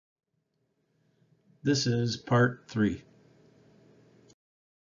This is part 3.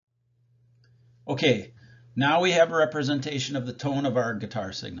 Okay, now we have a representation of the tone of our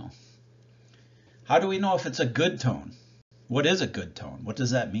guitar signal. How do we know if it's a good tone? What is a good tone? What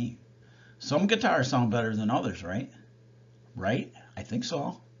does that mean? Some guitars sound better than others, right? Right? I think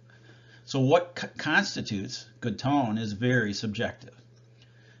so. So what constitutes good tone is very subjective.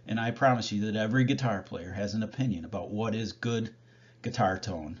 And I promise you that every guitar player has an opinion about what is good guitar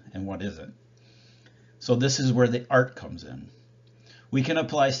tone and what isn't. So this is where the art comes in. We can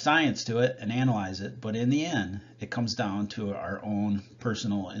apply science to it and analyze it, but in the end, it comes down to our own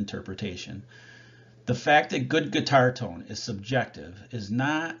personal interpretation. The fact that good guitar tone is subjective is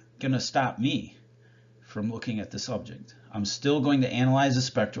not going to stop me from looking at the subject. I'm still going to analyze the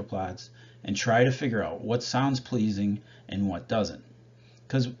spectral plots and try to figure out what sounds pleasing and what doesn't.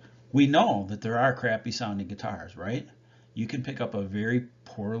 Because we know that there are crappy sounding guitars, right? You can pick up a very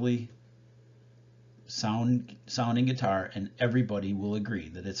poorly sounding guitar and everybody will agree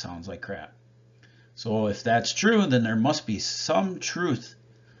that it sounds like crap. So if that's true, then there must be some truth.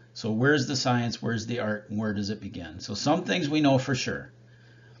 So where's the science, where's the art, and where does it begin? So some things we know for sure,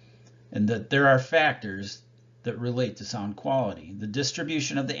 and that there are factors that relate to sound quality. The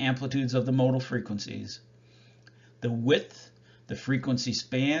distribution of the amplitudes of the modal frequencies, the width, the frequency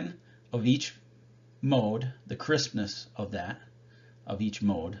span of each mode, the crispness of each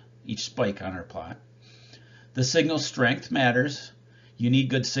mode, each spike on our plot. The signal strength matters. You need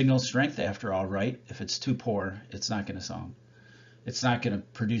good signal strength after all, right? If it's too poor, it's not going to sound. It's not going to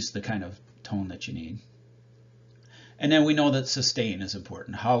produce the kind of tone that you need. And then we know that sustain is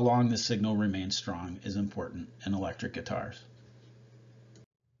important. How long the signal remains strong is important in electric guitars.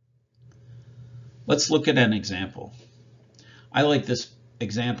 Let's look at an example. I like this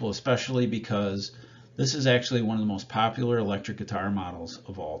example especially because this is actually one of the most popular electric guitar models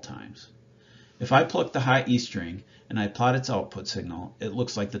of all times. If I pluck the high E string and I plot its output signal, it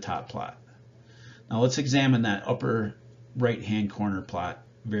looks like the top plot. Now let's examine that upper right-hand corner plot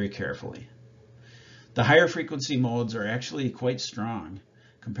very carefully. The higher frequency modes are actually quite strong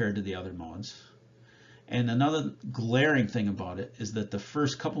compared to the other modes. And another glaring thing about it is that the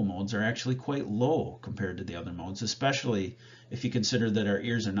first couple modes are actually quite low compared to the other modes, especially if you consider that our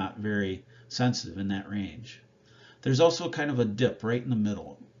ears are not very sensitive in that range. There's also kind of a dip right in the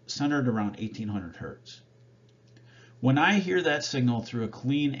middle, centered around 1800 Hertz. When I hear that signal through a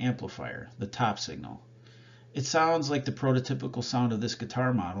clean amplifier, the top signal, it sounds like the prototypical sound of this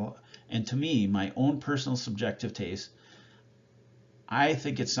guitar model, and to me, my own personal subjective taste, I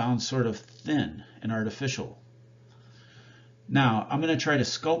think it sounds sort of thin and artificial. Now, I'm going to try to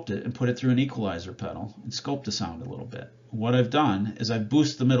sculpt it and put it through an equalizer pedal and sculpt the sound a little bit. What I've done is I've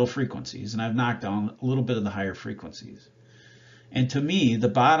boosted the middle frequencies and I've knocked down a little bit of the higher frequencies. And to me, the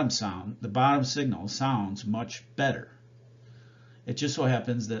bottom signal sounds much better. It just so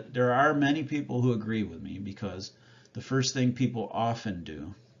happens that there are many people who agree with me because the first thing people often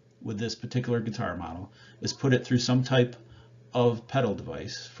do with this particular guitar model is put it through some type of pedal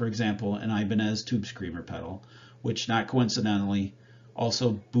device. For example, an Ibanez tube screamer pedal, which not coincidentally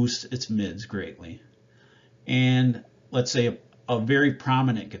also boosts its mids greatly. And let's say a very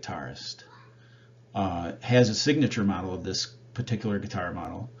prominent guitarist has a signature model of this particular guitar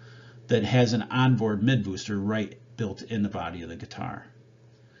model that has an onboard mid booster right built in the body of the guitar.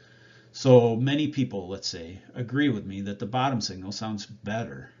 So many people, let's say, agree with me that the bottom signal sounds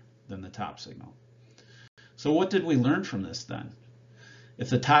better than the top signal. So what did we learn from this then? If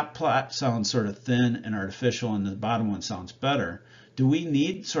the top plot sounds sort of thin and artificial and the bottom one sounds better, do we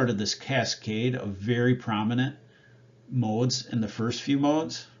need sort of this cascade of very prominent modes in the first few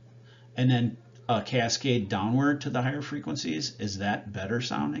modes and then a cascade downward to the higher frequencies? Is that better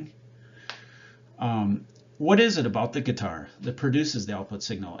sounding? What is it about the guitar that produces the output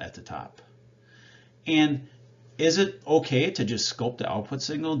signal at the top? And is it okay to just sculpt the output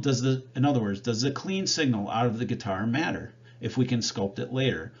signal? In other words, does the clean signal out of the guitar matter if we can sculpt it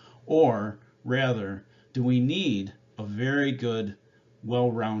later? Or rather, do we need a very good,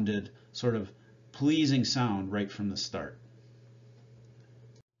 well-rounded, sort of pleasing sound right from the start?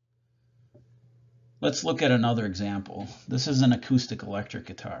 Let's look at another example. This is an acoustic electric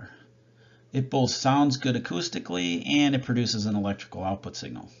guitar. It both sounds good acoustically and it produces an electrical output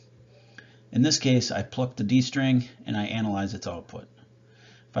signal. In this case, I pluck the D string and I analyze its output.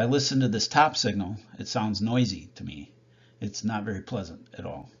 If I listen to this top signal, it sounds noisy to me. It's not very pleasant at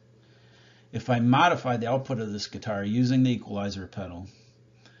all. If I modify the output of this guitar using the equalizer pedal,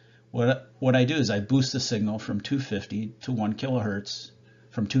 what I do is I boost the signal from 250 to 1 kilohertz,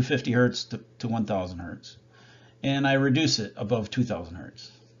 from 250 hertz to 1000 hertz, and I reduce it above 2000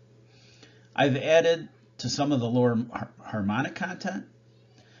 hertz. I've added to some of the lower harmonic content,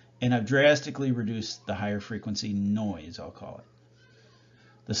 and I've drastically reduced the higher frequency noise, I'll call it.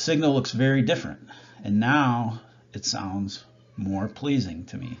 The signal looks very different, and now it sounds more pleasing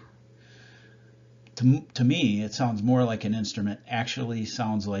to me. To me, it sounds more like an instrument actually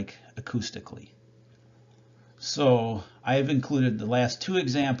sounds like acoustically. So I've included the last two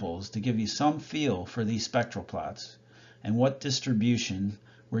examples to give you some feel for these spectral plots and what distribution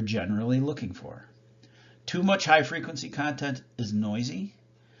we're generally looking for. Too much high frequency content is noisy.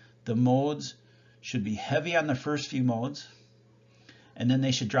 The modes should be heavy on the first few modes, and then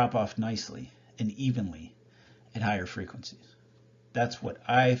they should drop off nicely and evenly at higher frequencies. That's what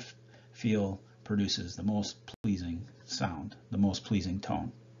I feel produces the most pleasing sound, the most pleasing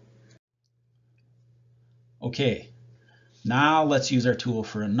tone. Okay, now let's use our tool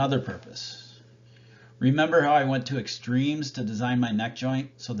for another purpose. Remember how I went to extremes to design my neck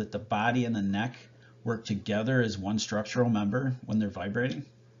joint so that the body and the neck work together as one structural member when they're vibrating?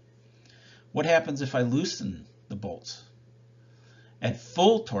 What happens if I loosen the bolts? At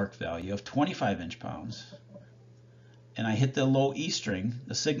full torque value of 25 inch-pounds, and I hit the low E string,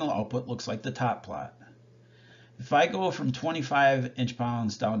 the signal output looks like the top plot. If I go from 25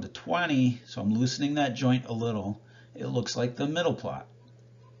 inch-pounds down to 20, so I'm loosening that joint a little, it looks like the middle plot.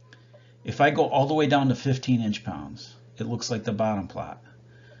 If I go all the way down to 15 inch-pounds, it looks like the bottom plot.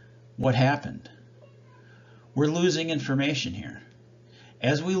 What happened? We're losing information here.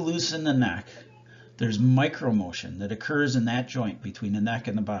 As we loosen the neck, there's micromotion that occurs in that joint between the neck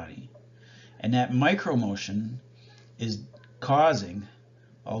and the body. And that micromotion is causing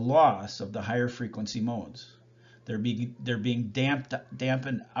a loss of the higher frequency modes. They're being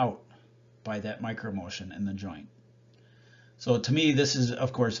dampened out by that micromotion in the joint. So to me, this is,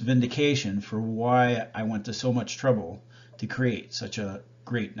 of course, vindication for why I went to so much trouble to create such a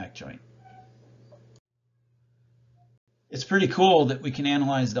great neck joint. It's pretty cool that we can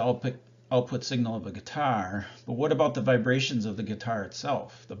analyze the output signal of a guitar, but what about the vibrations of the guitar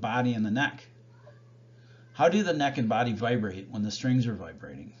itself, the body and the neck? How do the neck and body vibrate when the strings are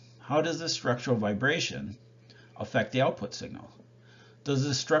vibrating? How does this structural vibration affect the output signal? Does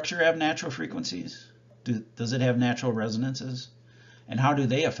the structure have natural frequencies? Does it have natural resonances? And how do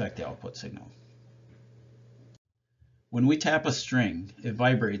they affect the output signal? When we tap a string, it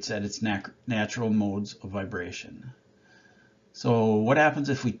vibrates at its natural modes of vibration. So what happens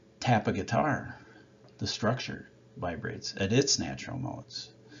if we tap a guitar? The structure vibrates at its natural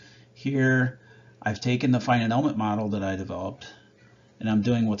modes. Here, I've taken the finite element model that I developed, and I'm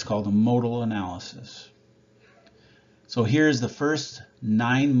doing what's called a modal analysis. So here's the first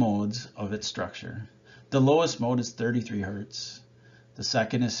 9 modes of its structure. The lowest mode is 33 Hertz. The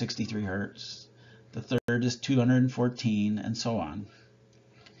second is 63 Hertz. The third is 214, and so on.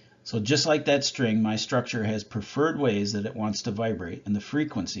 So just like that string, my structure has preferred ways that it wants to vibrate and the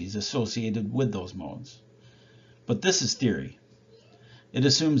frequencies associated with those modes. But this is theory. It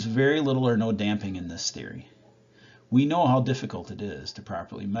assumes very little or no damping in this theory. We know how difficult it is to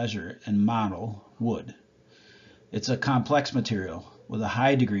properly measure and model wood. It's a complex material with a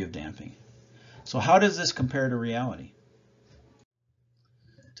high degree of damping. So how does this compare to reality?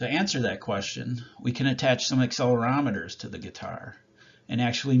 To answer that question, we can attach some accelerometers to the guitar and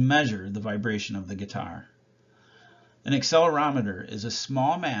actually measure the vibration of the guitar. An accelerometer is a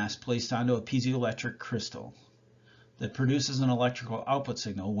small mass placed onto a piezoelectric crystal that produces an electrical output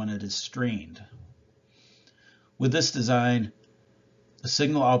signal when it is strained. With this design, the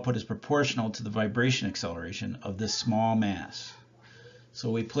signal output is proportional to the vibration acceleration of this small mass. So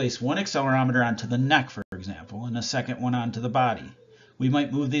we place one accelerometer onto the neck, for example, and a second one onto the body. We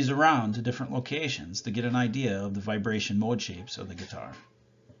might move these around to different locations to get an idea of the vibration mode shapes of the guitar.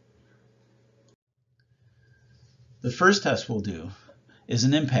 The first test we'll do is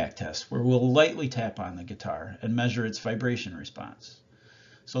an impact test where we'll lightly tap on the guitar and measure its vibration response.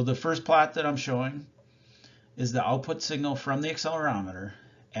 So the first plot that I'm showing is the output signal from the accelerometer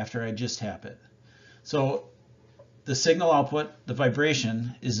after I just tap it. So the signal output, the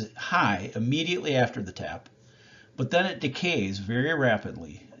vibration, is high immediately after the tap, but then it decays very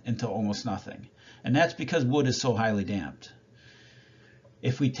rapidly into almost nothing. And that's because wood is so highly damped.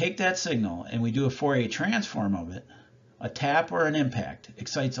 If we take that signal and we do a Fourier transform of it, a tap or an impact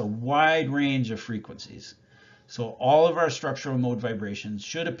excites a wide range of frequencies. So all of our structural mode vibrations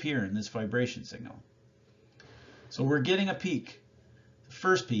should appear in this vibration signal. So we're getting a peak, the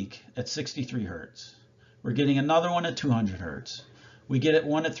first peak at 63 Hertz. We're getting another one at 200 Hertz. We get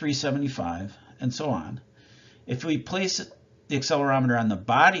one at 375, and so on. If we place the accelerometer on the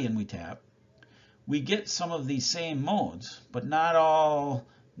body and we tap, we get some of these same modes, but not all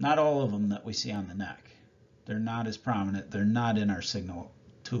Not all of them that we see on the neck. They're not as prominent. They're not in our signal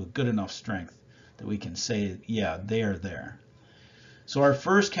to a good enough strength that we can say, yeah, they are there. So our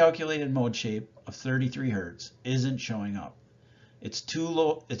first calculated mode shape of 33 Hertz isn't showing up. It's too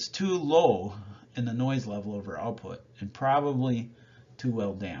low in the noise level of our output, and probably too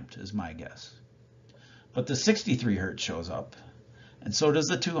well damped is my guess. But the 63 Hertz shows up, and so does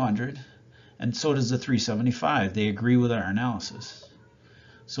the 200, and so does the 375. They agree with our analysis.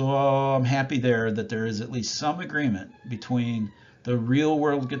 So I'm happy there that there is at least some agreement between the real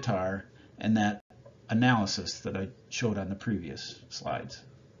world guitar and that analysis that I showed on the previous slides.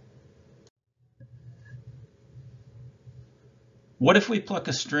 What if we pluck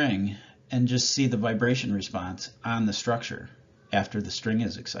a string and just see the vibration response on the structure after the string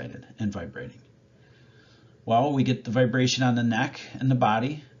is excited and vibrating? Well, we get the vibration on the neck and the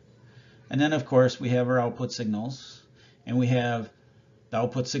body, and then of course we have our output signals, and we have the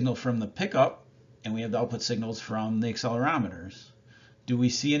output signal from the pickup, and we have the output signals from the accelerometers. Do we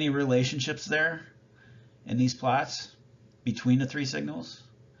see any relationships there in these plots between the three signals?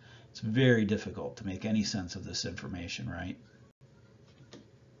 It's very difficult to make any sense of this information, right?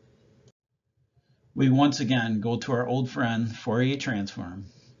 We once again go to our old friend Fourier transform,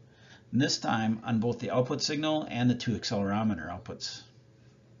 and this time on both the output signal and the two accelerometer outputs.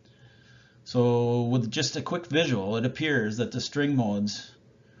 So with just a quick visual, it appears that the string modes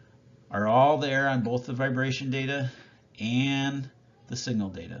are all there on both the vibration data and the signal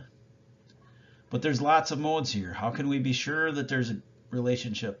data. But there's lots of modes here. How can we be sure that there's a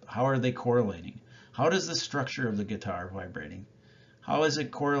relationship? How are they correlating? How does the structure of the guitar vibrating? How is it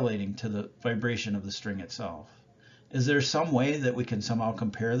correlating to the vibration of the string itself? Is there some way that we can somehow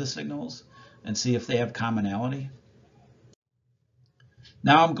compare the signals and see if they have commonality?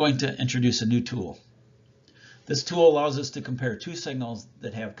 Now I'm going to introduce a new tool. This tool allows us to compare two signals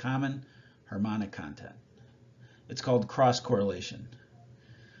that have common harmonic content. It's called cross correlation.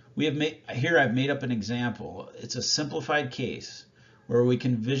 Here I've made up an example. It's a simplified case where we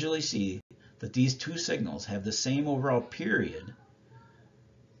can visually see that these two signals have the same overall period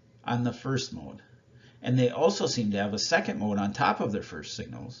on the first mode. And they also seem to have a second mode on top of their first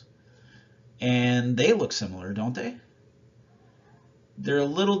signals. And they look similar, don't they? They're a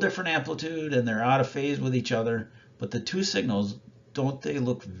little different amplitude and they're out of phase with each other, but the two signals, don't they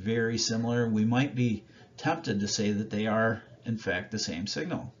look very similar? We might be tempted to say that they are, in fact, the same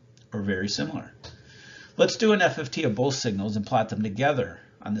signal or very similar. Let's do an FFT of both signals and plot them together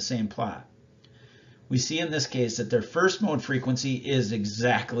on the same plot. We see in this case that their first mode frequency is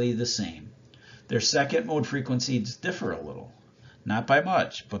exactly the same. Their second mode frequencies differ a little, not by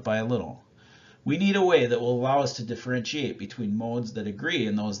much, but by a little. We need a way that will allow us to differentiate between modes that agree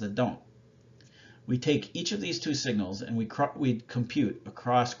and those that don't. We take each of these two signals and we compute a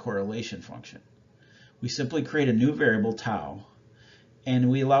cross correlation function. We simply create a new variable, tau, and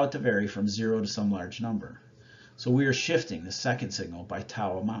we allow it to vary from 0 to some large number. So we are shifting the second signal by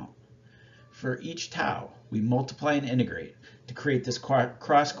tau amount. For each tau, we multiply and integrate to create this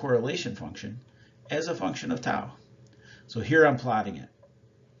cross correlation function as a function of tau. So here I'm plotting it.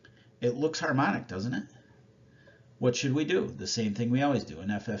 It looks harmonic, doesn't it? What should we do? The same thing we always do, an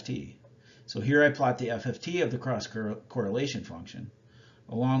FFT. So here I plot the FFT of the cross correlation function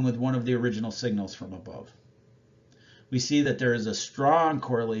along with one of the original signals from above. We see that there is a strong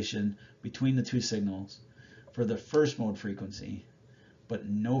correlation between the two signals for the first mode frequency, but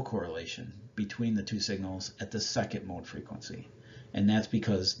no correlation between the two signals at the second mode frequency. And that's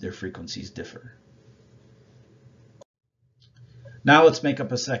because their frequencies differ. Now let's make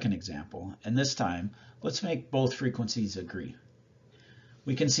up a second example, and this time let's make both frequencies agree.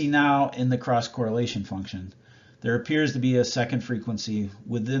 We can see now in the cross correlation function there appears to be a second frequency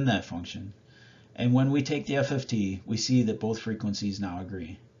within that function, and when we take the FFT we see that both frequencies now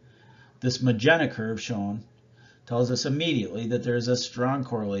agree. This magenta curve shown tells us immediately that there is a strong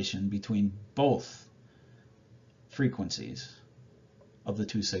correlation between both frequencies of the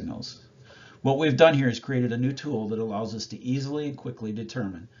two signals. What we've done here is created a new tool that allows us to easily and quickly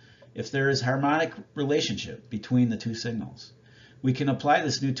determine if there is harmonic relationship between the two signals. We can apply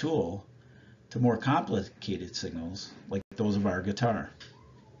this new tool to more complicated signals like those of our guitar.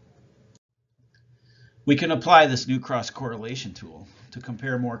 We can apply this new cross correlation tool to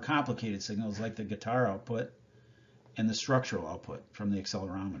compare more complicated signals like the guitar output and the structural output from the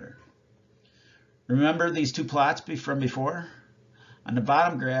accelerometer. Remember these two plots from before? On the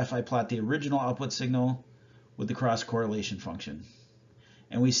bottom graph, I plot the original output signal with the cross correlation function.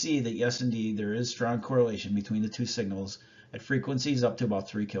 And we see that yes, indeed, there is strong correlation between the two signals at frequencies up to about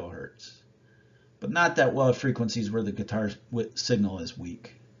 3 kilohertz. But not that well at frequencies where the guitar signal is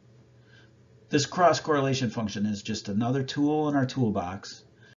weak. This cross-correlation function is just another tool in our toolbox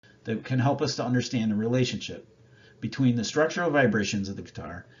that can help us to understand the relationship between the structural vibrations of the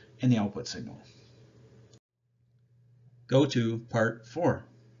guitar and the output signal. Go to part 4.